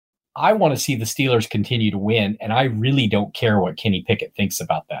I want to see the Steelers continue to win, and I really don't care what Kenny Pickett thinks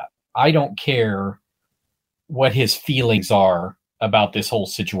about that. I don't care what his feelings are about this whole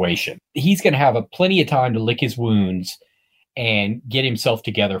situation. He's going to have plenty of time to lick his wounds and get himself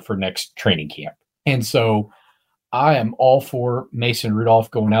together for next training camp. And so I am all for Mason Rudolph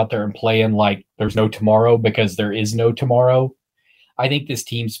going out there and playing like there's no tomorrow, because there is no tomorrow. I think this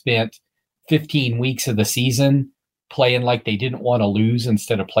team spent 15 weeks of the season playing like they didn't want to lose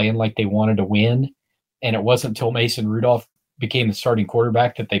instead of playing like they wanted to win. And it wasn't until Mason Rudolph became the starting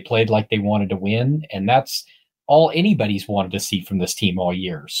quarterback that they played like they wanted to win. And that's all anybody's wanted to see from this team all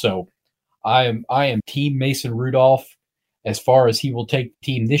year. So I am team Mason Rudolph as far as he will take the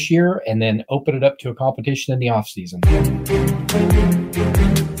team this year and then open it up to a competition in the offseason.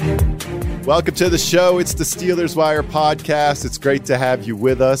 Welcome to the show. It's the Steelers Wire podcast. It's great to have you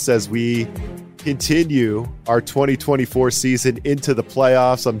with us as we continue our 2024 season into the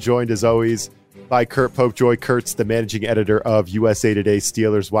playoffs. I'm joined as always by Curt Popejoy. Curt's the managing editor of USA Today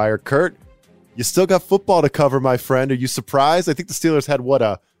Steelers Wire. Curt, you still got football to cover, my friend. Are you surprised? I think the Steelers had,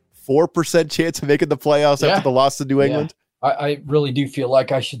 a 4% chance of making the playoffs after the loss to New England? I really do feel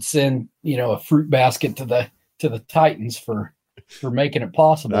like I should send, a fruit basket to the Titans for making it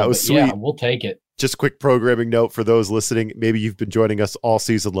possible. That was sweet. Yeah, we'll take it. Just a quick programming note for those listening. Maybe you've been joining us all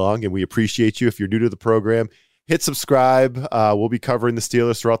season long, and we appreciate you. If you're new to the program, hit subscribe. We'll be covering the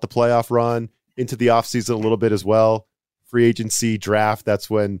Steelers throughout the playoff run, into the offseason a little bit as well. Free agency, draft, that's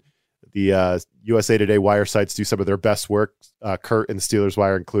when the USA Today Wire sites do some of their best work, Curt and the Steelers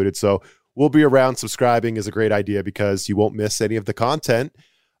Wire included. So we'll be around. Subscribing is a great idea because you won't miss any of the content.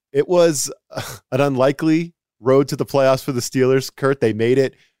 It was an unlikely road to the playoffs for the Steelers, Curt. They made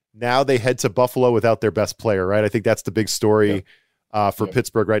it. Now they head to Buffalo without their best player, right? I think that's the big story for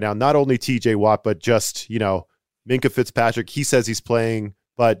Pittsburgh right now. Not only TJ Watt, but just, Minkah Fitzpatrick. He says he's playing,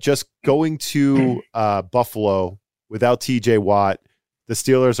 but just going to Buffalo without TJ Watt, the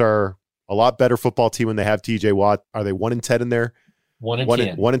Steelers are a lot better football team when they have TJ Watt. Are they 1-10 in there?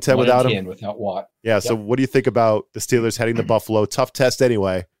 1-10. 1-10 without him? Without Watt. Yeah, so what do you think about the Steelers heading to Buffalo? Tough test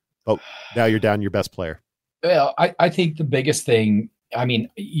anyway, but now you're down your best player. Well, I think the biggest thing,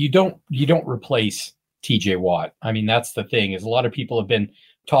 you don't replace TJ Watt. That's the thing, is a lot of people have been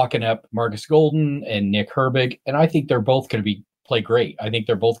talking up Marcus Golden and Nick Herbig, and I think they're both going to play great. I think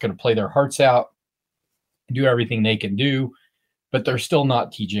they're both going to play their hearts out, do everything they can do, but they're still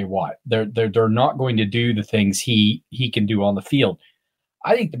not TJ Watt. They're not going to do the things he can do on the field.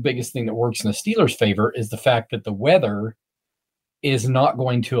 I think the biggest thing that works in the Steelers' favor is the fact that the weather is not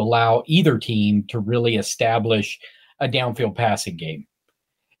going to allow either team to really establish a downfield passing game.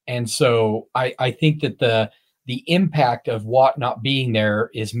 And so I think that the impact of Watt not being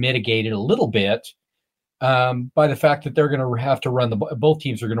there is mitigated a little bit by the fact that they're going to have to run both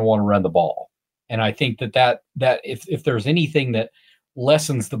teams are going to want to run the ball. And I think that if there's anything that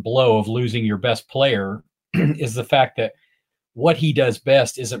lessens the blow of losing your best player is the fact that what he does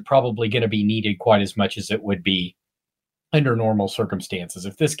best isn't probably going to be needed quite as much as it would be under normal circumstances.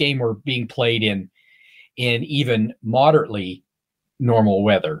 If this game were being played in even moderately normal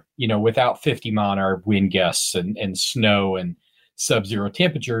weather, without 50-mile-an-hour wind gusts and snow and sub-zero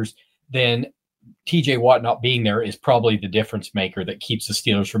temperatures, then TJ Watt not being there is probably the difference maker that keeps the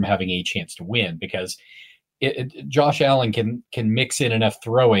Steelers from having a chance to win, because Josh Allen can mix in enough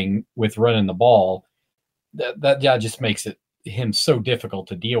throwing with running the ball that just makes him so difficult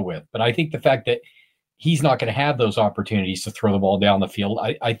to deal with. But I think the fact that he's not going to have those opportunities to throw the ball down the field,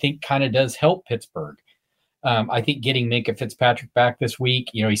 I think kind of does help Pittsburgh. I think getting Minkah Fitzpatrick back this week,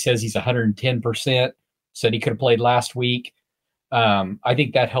 he says he's 110%, said he could have played last week. I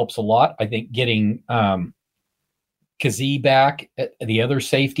think that helps a lot. I think getting Kazee back at the other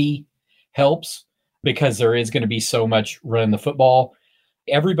safety helps, because there is going to be so much running the football.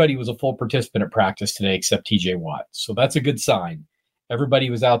 Everybody was a full participant at practice today except TJ Watt. So that's a good sign. Everybody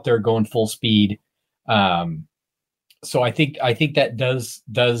was out there going full speed. So I think that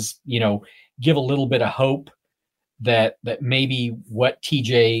does give a little bit of hope that maybe what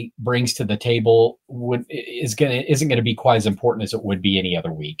TJ brings to the table isn't going to be quite as important as it would be any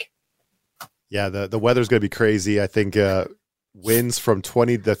other week. Yeah, the weather's going to be crazy. I think winds from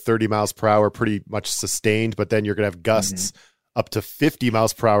 20 to 30 miles per hour pretty much sustained, but then you're going to have gusts up to 50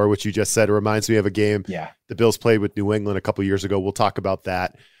 miles per hour, which you just said. It reminds me of a game the Bills played with New England a couple years ago. We'll talk about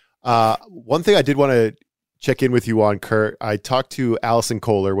that. One thing I did want to check in with you on, Curt, I talked to Allison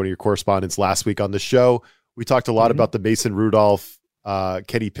Kohler, one of your correspondents, last week on the show. We talked a lot about the Mason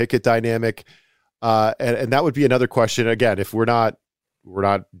Rudolph-Kenny Pickett dynamic. And that would be another question. Again, if we're not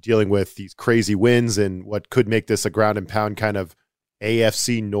dealing with these crazy winds and what could make this a ground and pound kind of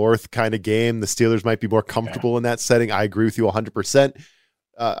AFC North kind of game. The Steelers might be more comfortable in that setting. I agree with you 100%.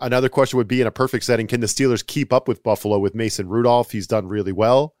 Another question would be, in a perfect setting, can the Steelers keep up with Buffalo with Mason Rudolph? He's done really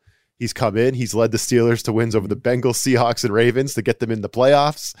well. He's come in. He's led the Steelers to wins over the Bengals, Seahawks, and Ravens to get them in the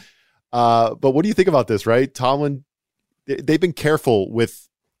playoffs. But what do you think about this, right? Tomlin, they've been careful with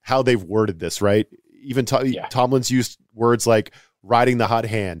how they've worded this, right? Even Tomlin's used words like riding the hot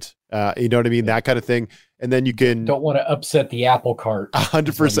hand. You know what I mean? That kind of thing. And then you don't want to upset the apple cart.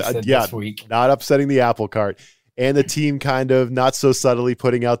 100%. Yeah. This week. Not upsetting the apple cart. And the team kind of not so subtly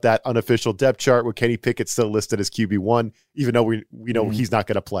putting out that unofficial depth chart with Kenny Pickett still listed as QB1, even though we know he's not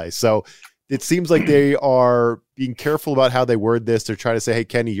going to play. So it seems like they are being careful about how they word this. They're trying to say, hey,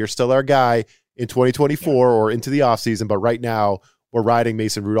 Kenny, you're still our guy in 2024 or into the offseason. But right now we're riding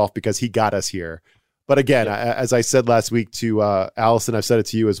Mason Rudolph because he got us here. But again, as I said last week to Allison, I've said it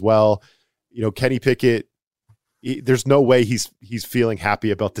to you as well. You know, Kenny Pickett, there's no way he's feeling happy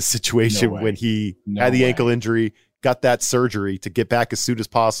about the situation when he had the ankle injury, got that surgery to get back as soon as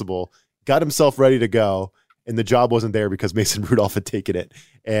possible, got himself ready to go, and the job wasn't there because Mason Rudolph had taken it.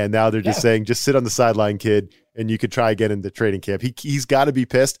 And now they're just saying, just sit on the sideline, kid, and you could try again in the training camp. He's got to be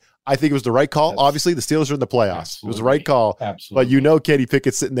pissed. I think it was the right call. Obviously, the Steelers are in the playoffs. Absolutely. It was the right call. Absolutely. But you know Kenny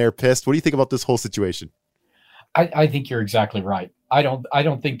Pickett's sitting there pissed. What do you think about this whole situation? I think you're exactly right. I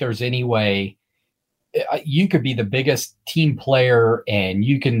don't think there's any way you could be the biggest team player and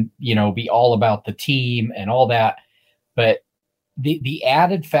you can, be all about the team and all that. But the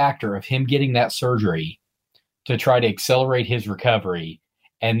added factor of him getting that surgery to try to accelerate his recovery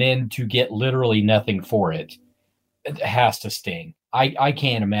and then to get literally nothing for it has to sting. I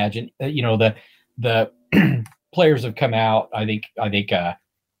can't imagine, the players have come out. I think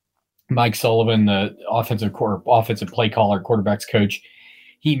Mike Sullivan, the offensive play caller, quarterback's coach,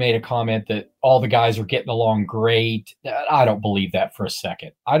 he made a comment that all the guys are getting along great. I don't believe that for a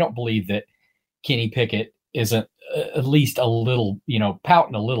second. I don't believe that Kenny Pickett isn't at least a little,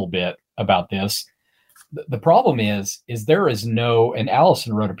 pouting a little bit about this. The problem is there is no, and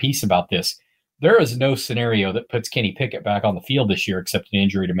Allison wrote a piece about this, there is no scenario that puts Kenny Pickett back on the field this year except an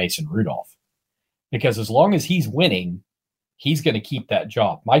injury to Mason Rudolph. Because as long as he's winning, he's going to keep that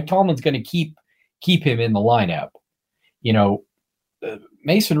job. Mike Tomlin's going to keep him in the lineup.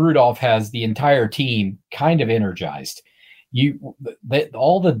 Mason Rudolph has the entire team kind of energized.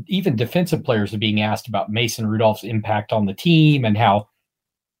 Even defensive players are being asked about Mason Rudolph's impact on the team and how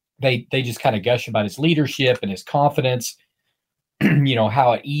they just kind of gush about his leadership and his confidence,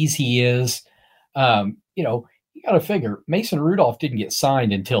 how at ease he is. You got to figure Mason Rudolph didn't get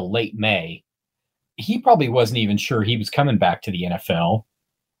signed until late May. He probably wasn't even sure he was coming back to the NFL.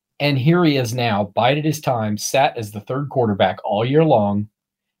 And here he is now, bided his time, sat as the third quarterback all year long,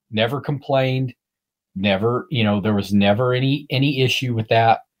 never complained, never, there was never any issue with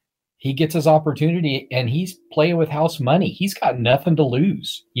that. He gets his opportunity and he's playing with house money. He's got nothing to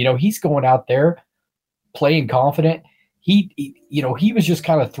lose. He's going out there playing confident. He was just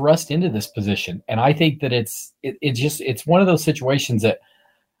kind of thrust into this position. And I think that it's one of those situations that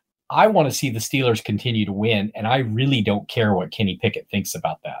I want to see the Steelers continue to win. And I really don't care what Kenny Pickett thinks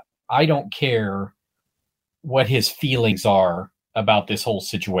about that. I don't care what his feelings are about this whole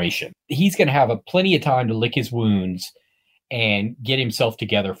situation. He's going to have plenty of time to lick his wounds and get himself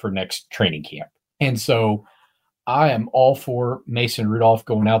together for next training camp. And so I am all for Mason Rudolph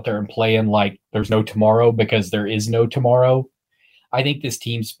going out there and playing like there's no tomorrow, because there is no tomorrow. I think this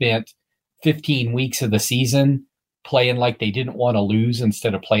team spent 15 weeks of the season playing like they didn't want to lose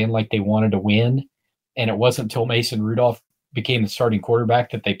instead of playing like they wanted to win. And it wasn't until Mason Rudolph became the starting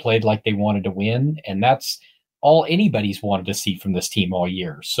quarterback that they played like they wanted to win. And that's all anybody's wanted to see from this team all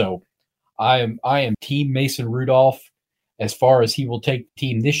year. So I am team Mason Rudolph as far as he will take the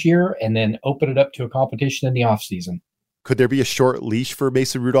team this year and then open it up to a competition in the offseason. Could there be a short leash for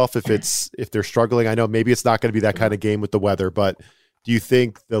Mason Rudolph if they're struggling? I know maybe it's not going to be that kind of game with the weather, but do you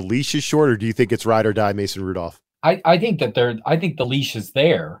think the leash is short, or do you think it's ride or die Mason Rudolph? I think the leash is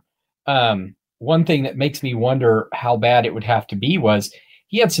there. One thing that makes me wonder how bad it would have to be was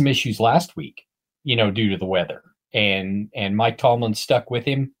he had some issues last week, due to the weather, and Mike Tomlin stuck with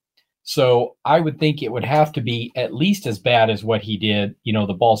him. So I would think it would have to be at least as bad as what he did,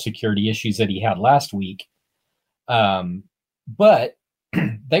 the ball security issues that he had last week. But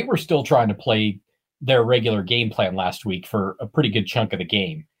they were still trying to play their regular game plan last week for a pretty good chunk of the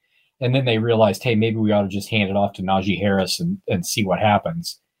game. And then they realized, hey, maybe we ought to just hand it off to Najee Harris and see what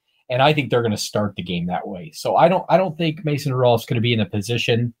happens. And I think they're going to start the game that way. So I don't think Mason Rudolph's going to be in a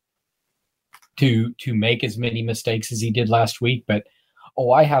position to make as many mistakes as he did last week. But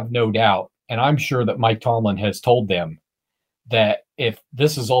I have no doubt, and I'm sure that Mike Tomlin has told them that if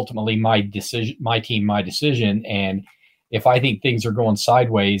this is ultimately my decision, my team, my decision, and if I think things are going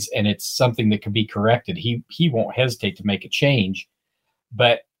sideways and it's something that can be corrected, he won't hesitate to make a change.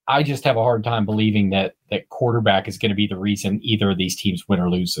 But I just have a hard time believing that quarterback is going to be the reason either of these teams win or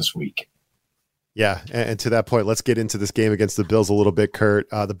lose this week. Yeah, and to that point, let's get into this game against the Bills a little bit, Curt.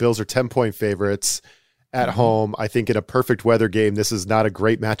 The Bills are 10-point favorites at home. I think in a perfect weather game, this is not a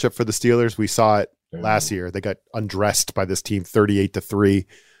great matchup for the Steelers. We saw it last year. They got undressed by this team 38-3.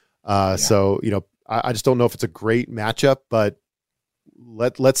 So, I just don't know if it's a great matchup, but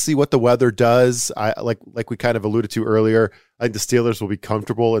let's see what the weather does. Like we kind of alluded to earlier, I think the Steelers will be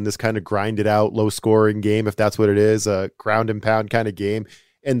comfortable in this kind of grinded out, low scoring game, if that's what it is, a ground and pound kind of game.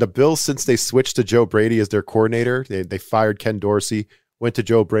 And the Bills, since they switched to Joe Brady as their coordinator, they fired Ken Dorsey, went to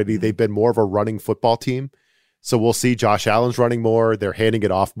Joe Brady. They've been more of a running football team. So we'll see Josh Allen's running more. They're handing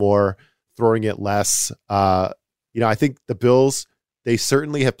it off more, throwing it less. I think the Bills, they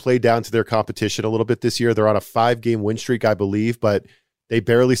certainly have played down to their competition a little bit this year. They're on a 5-game win streak, I believe, but they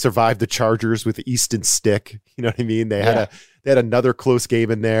barely survived the Chargers with Easton Stick. You know what I mean? They had another close game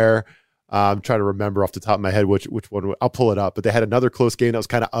in there. I'm trying to remember off the top of my head which one. I'll pull it up, but they had another close game that was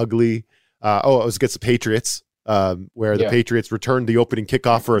kind of ugly. It was against the Patriots, where the Patriots returned the opening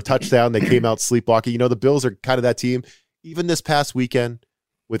kickoff for a touchdown. They came out sleepwalking. The Bills are kind of that team. Even this past weekend,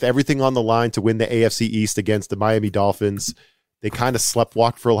 with everything on the line to win the AFC East against the Miami Dolphins, they kind of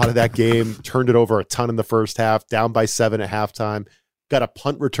sleptwalked for a lot of that game, turned it over a ton in the first half, down by 7 at halftime, got a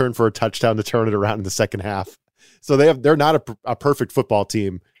punt return for a touchdown to turn it around in the second half. So they're not a perfect football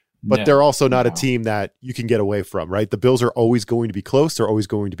team, but they're also not a team that you can get away from, right? The Bills are always going to be close. They're always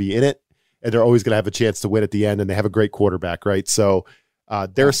going to be in it, and they're always going to have a chance to win at the end, and they have a great quarterback, right? So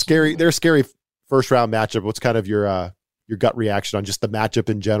they're a scary first-round matchup. What's kind of your gut reaction on just the matchup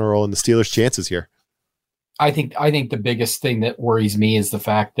in general and the Steelers' chances here? I think the biggest thing that worries me is the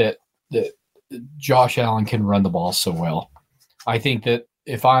fact that Josh Allen can run the ball so well. I think that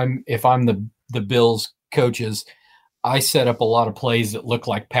if I'm the Bills coaches, I set up a lot of plays that look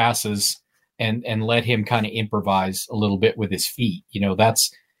like passes and let him kind of improvise a little bit with his feet.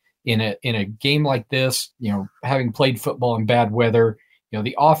 That's in a game like this, having played football in bad weather,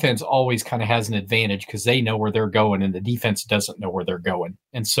 the offense always kind of has an advantage because they know where they're going and the defense doesn't know where they're going.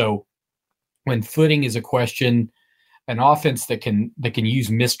 And so when footing is a question, an offense that can use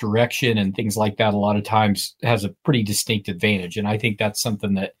misdirection and things like that a lot of times has a pretty distinct advantage. And I think that's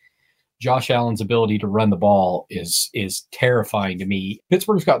something that Josh Allen's ability to run the ball is terrifying to me.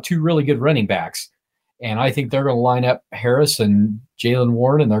 Pittsburgh's got 2 really good running backs, and I think they're going to line up Harris and Jaylen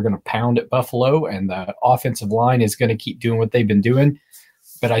Warren, and they're going to pound at Buffalo, and the offensive line is going to keep doing what they've been doing.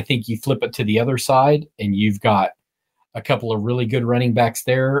 But I think you flip it to the other side, and you've got a couple of really good running backs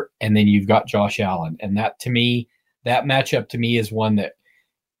there, and then you've got Josh Allen. And that matchup to me is one that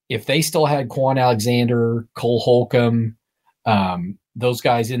if they still had Quan Alexander, Cole Holcomb, those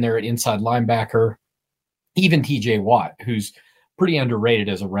guys in there at inside linebacker, even TJ Watt, who's pretty underrated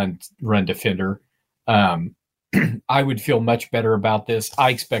as a run defender, I would feel much better about this. I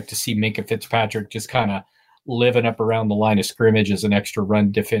expect to see Minkah Fitzpatrick just kind of living up around the line of scrimmage as an extra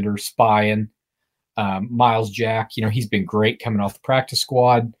run defender, spying. Miles Jack, he's been great coming off the practice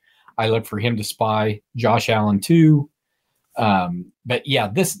squad. I look for him to spy Josh Allen too. But yeah,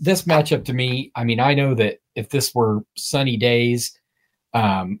 this matchup to me, I know that if this were sunny days,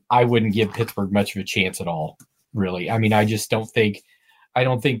 I wouldn't give Pittsburgh much of a chance at all, really. I just don't think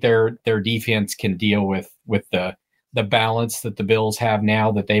their defense can deal with the balance that the Bills have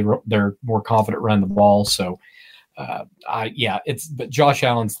now that they're more confident running the ball. So but Josh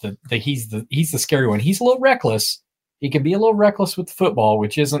Allen's he's the scary one. He's a little reckless. He can be a little reckless with the football,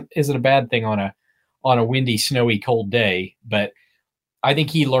 which isn't a bad thing on a windy, snowy, cold day. But I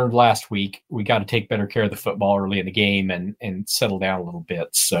think he learned last week we got to take better care of the football early in the game and settle down a little bit.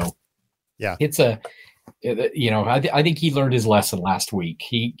 So yeah, I think he learned his lesson last week.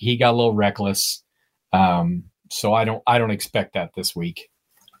 He got a little reckless. So I don't expect that this week.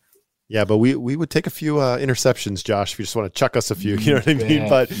 Yeah, but we would take a few interceptions, Josh, if you just want to chuck us a few. You know what I mean?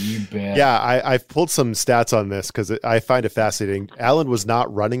 But yeah, I've pulled some stats on this because I find it fascinating. Allen was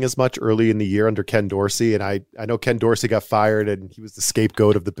not running as much early in the year under Ken Dorsey, and I know Ken Dorsey got fired, and he was the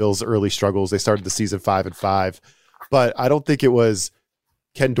scapegoat of the Bills' early struggles. They started the season 5-5, but I don't think it was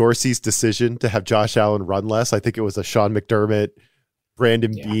Ken Dorsey's decision to have Josh Allen run less. I think it was a Sean McDermott,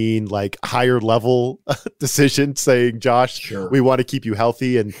 Brandon Beane, like higher level decision saying, Josh, we want to keep you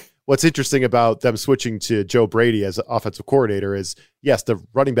healthy. And what's interesting about them switching to Joe Brady as offensive coordinator is, yes, the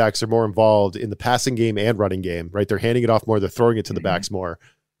running backs are more involved in the passing game and running game, right? They're handing it off more. They're throwing it to the backs more.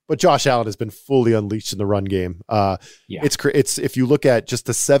 But Josh Allen has been fully unleashed in the run game. It's if you look at just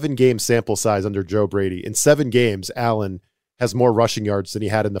the 7-game sample size under Joe Brady, in 7 games, Allen has more rushing yards than he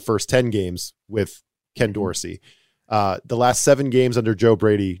had in the first 10 games with Ken Dorsey. The last 7 games under Joe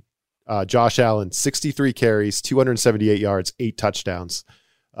Brady, Josh Allen, 63 carries, 278 yards, 8 touchdowns.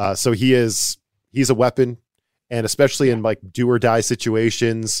 So he's a weapon, and especially in like do or die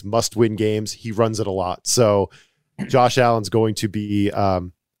situations, must win games, he runs it a lot. So Josh Allen's going to be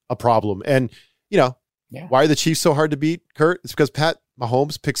a problem. And, why are the Chiefs so hard to beat, Curt? It's because Pat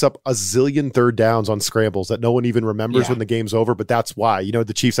Mahomes picks up a zillion third downs on scrambles that no one even remembers when the game's over. But that's why,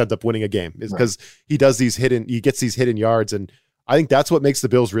 the Chiefs end up winning a game, is because he gets these hidden yards. And I think that's what makes the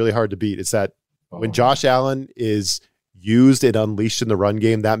Bills really hard to beat. Is that when Josh Allen is used and unleashed in the run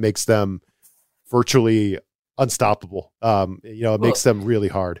game, that makes them virtually unstoppable. It makes them really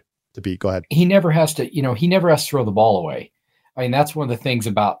hard to beat. Go ahead. He never has to throw the ball away. I mean, that's one of the things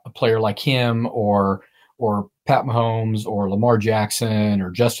about a player like him or Pat Mahomes or Lamar Jackson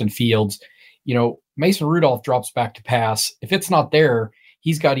or Justin Fields. Mason Rudolph drops back to pass. If it's not there,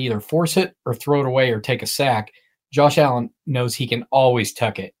 he's got to either force it or throw it away or take a sack. Josh Allen knows he can always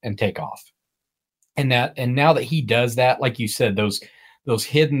tuck it and take off. And now that he does that, like you said, those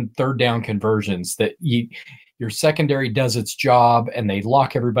hidden third down conversions that your secondary does its job and they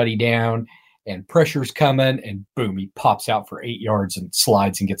lock everybody down and pressure's coming and boom, he pops out for 8 yards and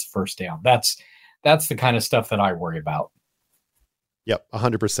slides and gets a first down. That's the kind of stuff that I worry about. Yep,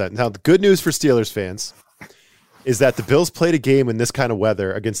 100%. Now, the good news for Steelers fans is that the Bills played a game in this kind of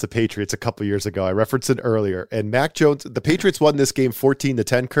weather against the Patriots a couple years ago. I referenced it earlier. And Mac Jones, the Patriots won this game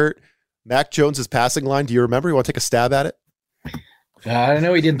 14-10, Curt. Mac Jones's passing line, do you remember? You want to take a stab at it? I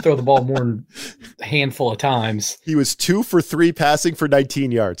know he didn't throw the ball more than a handful of times. He was 2 for 3 passing for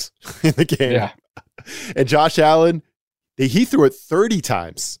 19 yards in the game. Yeah. And Josh Allen, he threw it 30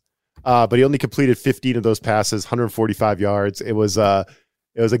 times, but he only completed 15 of those passes, 145 yards. It was a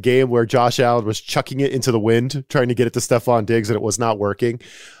game where Josh Allen was chucking it into the wind, trying to get it to Stephon Diggs, and it was not working.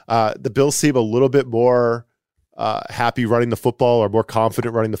 The Bills seem a little bit more happy running the football, or more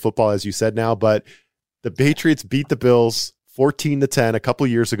confident running the football, as you said now. But the Patriots beat the Bills 14-10 a couple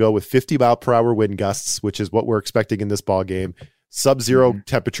years ago with 50-mile-per-hour wind gusts, which is what we're expecting in this ball game. Sub-zero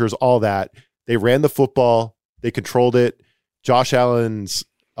temperatures, all that. They ran the football. They controlled it. Josh Allen's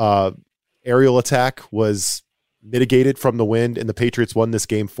aerial attack was mitigated from the wind, and the Patriots won this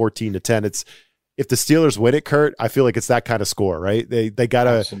game 14-10. If the Steelers win it, Curt, I feel like it's that kind of score, right? They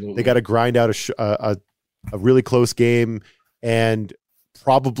gotta grind out a really close game and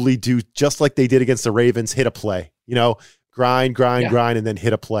probably do just like they did against the Ravens, hit a play. Grind, and then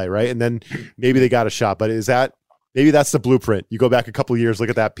hit a play, right? And then maybe they got a shot. But maybe that's the blueprint. You go back a couple of years, look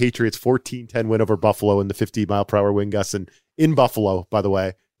at that Patriots 14-10 win over Buffalo in the 50-mile-per-hour wind gusts, and in Buffalo, by the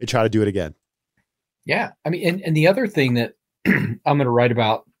way, and try to do it again. Yeah. I mean, and the other thing that I'm going to write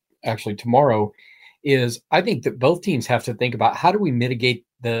about actually tomorrow is I think that both teams have to think about how do we mitigate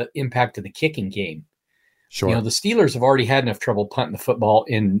the impact of the kicking game. Sure. The Steelers have already had enough trouble punting the football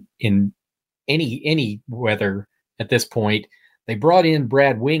in any weather at this point. They brought in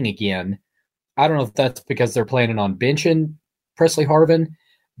Brad Wing again. I don't know if that's because they're planning on benching Presley Harvin,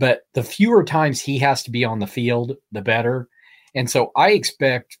 but the fewer times he has to be on the field, the better. And so I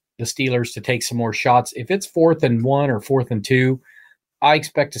expect the Steelers to take some more shots. If it's 4th and 1 or 4th and 2, I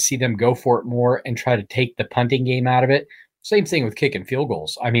expect to see them go for it more and try to take the punting game out of it. Same thing with kicking field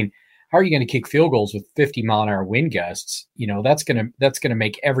goals. I mean, how are you going to kick field goals with 50-mile-an-hour wind gusts? That's going to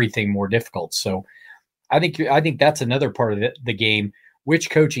make everything more difficult. So I think that's another part of the game. Which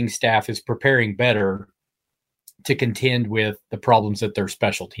coaching staff is preparing better to contend with the problems that their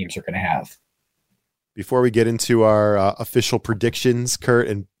special teams are going to have? Before we get into our official predictions, Curt,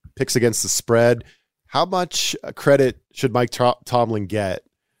 and picks against the spread, how much credit should Mike Tomlin get,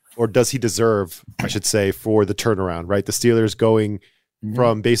 or does he deserve, I should say, for the turnaround, right? The Steelers going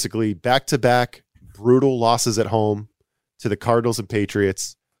from basically back-to-back brutal losses at home to the Cardinals and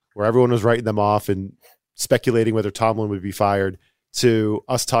Patriots, where everyone was writing them off and speculating whether Tomlin would be fired, to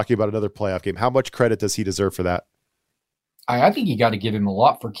us talking about another playoff game. How much credit does he deserve for that? I think you got to give him a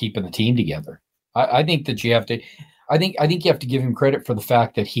lot for keeping the team together. I think that you have to. I think you have to give him credit for the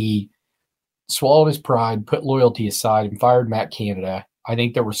fact that he swallowed his pride, put loyalty aside, and fired Matt Canada. I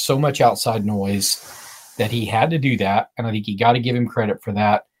think there was so much outside noise that he had to do that, and I think you got to give him credit for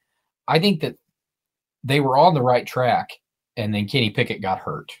that. I think that they were on the right track, and then Kenny Pickett got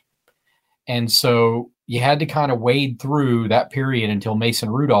hurt. And so you had to kind of wade through that period until Mason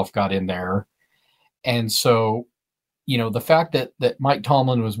Rudolph got in there. And so, the fact that Mike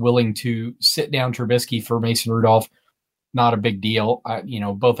Tomlin was willing to sit down Trubisky for Mason Rudolph, not a big deal.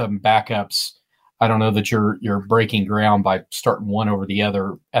 Both of them backups. I don't know that you're breaking ground by starting one over the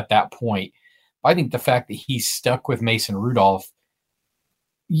other at that point. I think the fact that he's stuck with Mason Rudolph,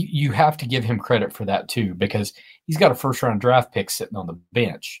 you have to give him credit for that too, because he's got a first round draft pick sitting on the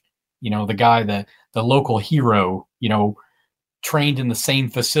bench. The guy, the local hero, trained in the same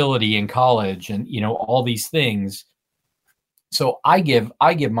facility in college, and all these things. So I give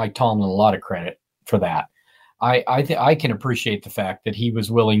Mike Tomlin a lot of credit for that. I can appreciate the fact that he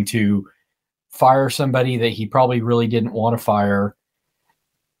was willing to fire somebody that he probably really didn't want to fire,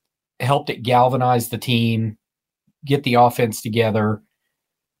 helped it galvanize the team, get the offense together.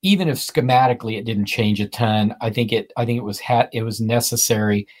 Even if schematically it didn't change a ton, I think it was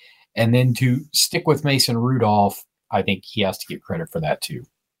necessary. And then to stick with Mason Rudolph, I think he has to get credit for that too.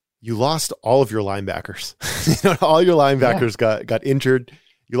 You lost all of your linebackers. All your linebackers got injured.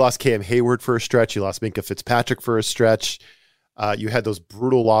 You lost Cam Hayward for a stretch. You lost Minkah Fitzpatrick for a stretch. You had those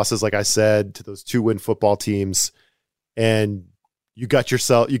brutal losses, like I said, to those 2-win football teams, and you gave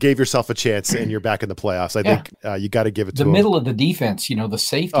yourself a chance, and you're back in the playoffs. I think you got to give it to the middle of the defense. The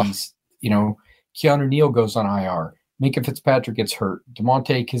safeties. Keanu Neal goes on IR. Minkah Fitzpatrick gets hurt.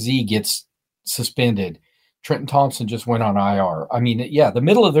 DeMonte Kazee gets suspended. Trenton Thompson just went on IR. I mean, the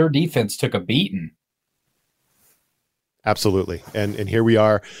middle of their defense took a beating. Absolutely. And here we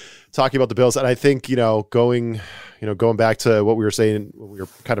are talking about the Bills. And I think, going back to what we were saying when we were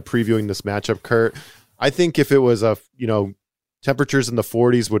kind of previewing this matchup, Curt, I think if it was temperatures in the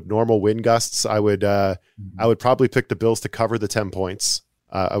 40s with normal wind gusts, I would probably pick the Bills to cover the 10 points.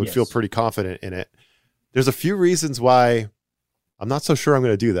 I would feel pretty confident in it. There's a few reasons why I'm not so sure I'm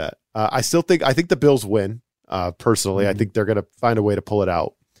going to do that. I think the Bills win. Personally, I think they're going to find a way to pull it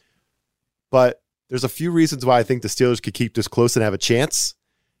out. But there's a few reasons why I think the Steelers could keep this close and have a chance,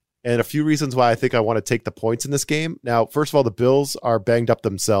 and a few reasons why I think I want to take the points in this game. Now, first of all, the Bills are banged up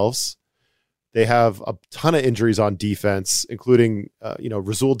themselves. They have a ton of injuries on defense, including,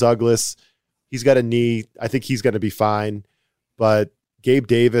 Rasul Douglas. He's got a knee. I think he's going to be fine. But Gabe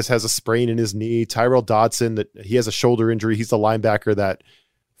Davis has a sprain in his knee. Tyrell Dodson, he has a shoulder injury. He's the linebacker that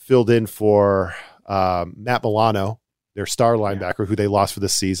filled in for Matt Milano, their star linebacker, who they lost for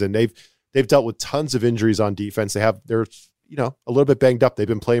this season. They've dealt with tons of injuries on defense. They're a little bit banged up. They've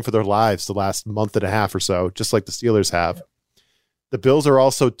been playing for their lives the last month and a half or so, just like the Steelers have. The Bills are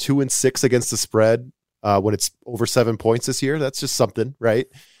also 2-6 against the spread when it's over 7 points this year. That's just something, right?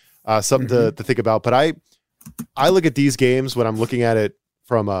 Something to think about. But I look at these games when I'm looking at it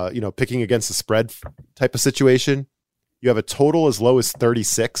from picking against the spread type of situation. You have a total as low as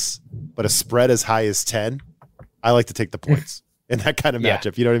 36, but a spread as high as 10. I like to take the points in that kind of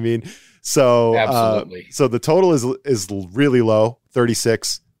matchup. You know what I mean? So, absolutely. So the total is really low,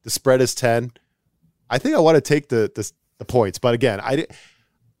 36. The spread is 10. I think I want to take the points, but again,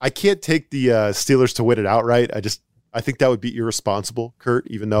 I can't take the Steelers to win it outright. I think that would be irresponsible, Curt,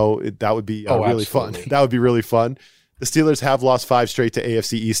 even though that would be really fun. That would be really fun. The Steelers have lost 5 straight to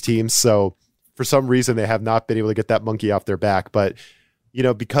AFC East teams, so for some reason they have not been able to get that monkey off their back. But,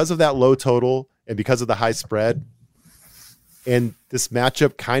 because of that low total and because of the high spread and this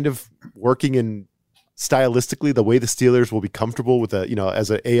matchup kind of working in stylistically the way the Steelers will be comfortable with as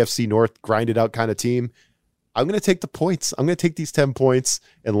an AFC North grinded out kind of team, I'm going to take the points. I'm going to take these 10 points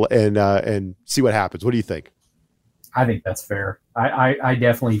and see what happens. What do you think? I think that's fair. I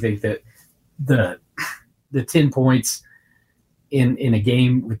definitely think that the 10 points in a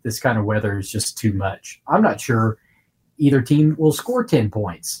game with this kind of weather is just too much. I'm not sure either team will score 10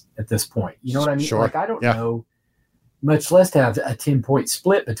 points at this point. You know what I mean? Sure. I don't know, much less to have a 10-point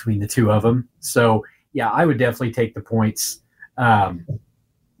split between the two of them. So, I would definitely take the points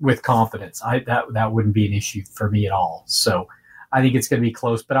with confidence. That wouldn't be an issue for me at all. So I think it's going to be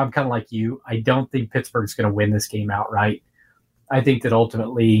close, but I'm kind of like you. I don't think Pittsburgh's going to win this game outright. I think that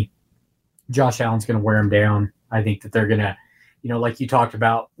ultimately Josh Allen's going to wear them down. I think that they're going to, like you talked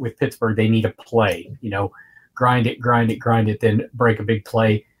about with Pittsburgh, they need a play, grind it, then break a big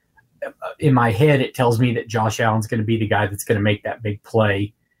play. In my head, it tells me that Josh Allen's going to be the guy that's going to make that big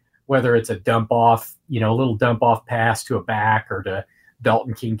play, whether it's a dump off, a little dump off pass to a back or to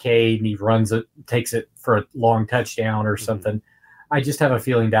Dalton Kincaid, and he runs it, takes it for a long touchdown or something. I just have a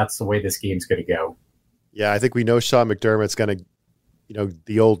feeling that's the way this game's going to go. Yeah, I think we know Sean McDermott's going to,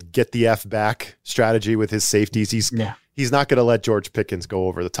 the old get the F back strategy with his safeties. He's not going to let George Pickens go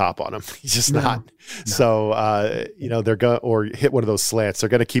over the top on him. He's just not. No. So, they're going to, or hit one of those slants. They're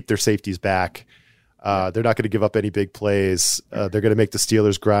going to keep their safeties back. They're not going to give up any big plays. They're going to make the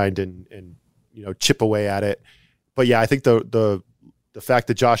Steelers grind and chip away at it. But I think the fact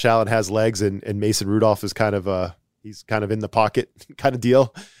that Josh Allen has legs and Mason Rudolph is kind of He's kind of in the pocket kind of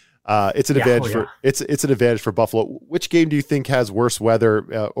deal. It's an advantage it's an advantage for Buffalo. Which game do you think has worse weather,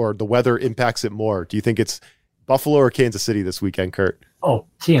 or the weather impacts it more? Do you think it's Buffalo or Kansas City this weekend, Curt? Oh,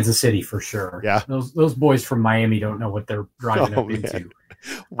 Kansas City for sure. Yeah. Those boys from Miami don't know what they're driving up into.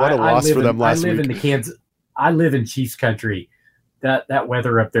 What a loss for them last week. I live in Chiefs country. That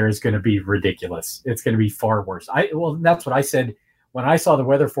weather up there is going to be ridiculous. It's going to be far worse. That's what I said when I saw the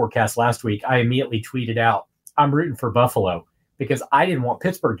weather forecast last week. I immediately tweeted out, I'm rooting for Buffalo, because I didn't want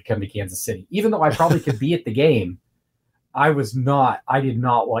Pittsburgh to come to Kansas City. Even though I probably could be at the game, I did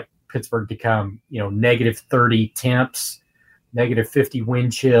not want Pittsburgh to come, negative 30 temps, negative 50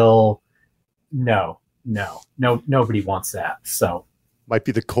 wind chill. No, nobody wants that. So might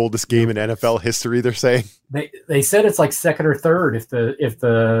be the coldest game in NFL history, they're saying. They said it's like second or third if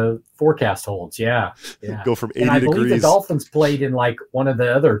the forecast holds. Yeah. Go from 80 and I degrees. believe the Dolphins played in like one of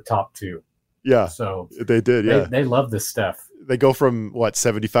the other top two. Yeah. So they did. Yeah. They love this stuff. They go from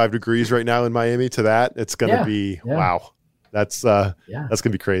 75 degrees right now in Miami to that. It's going to be, wow. That's going to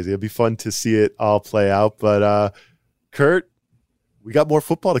be crazy. It'll be fun to see it all play out. But Curt, we got more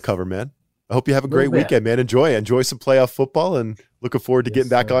football to cover, man. I hope you have a great weekend, man. Enjoy some playoff football, and looking forward to getting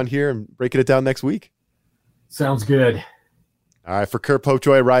back on here and breaking it down next week. Sounds good. All right. For Curt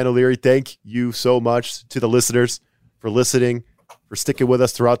Popejoy, Ryan O'Leary, thank you so much to the listeners for listening, for sticking with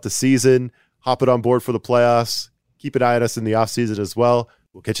us throughout the season, hopping on board for the playoffs. Keep an eye on us in the offseason as well.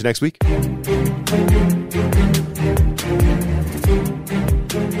 We'll catch you next week.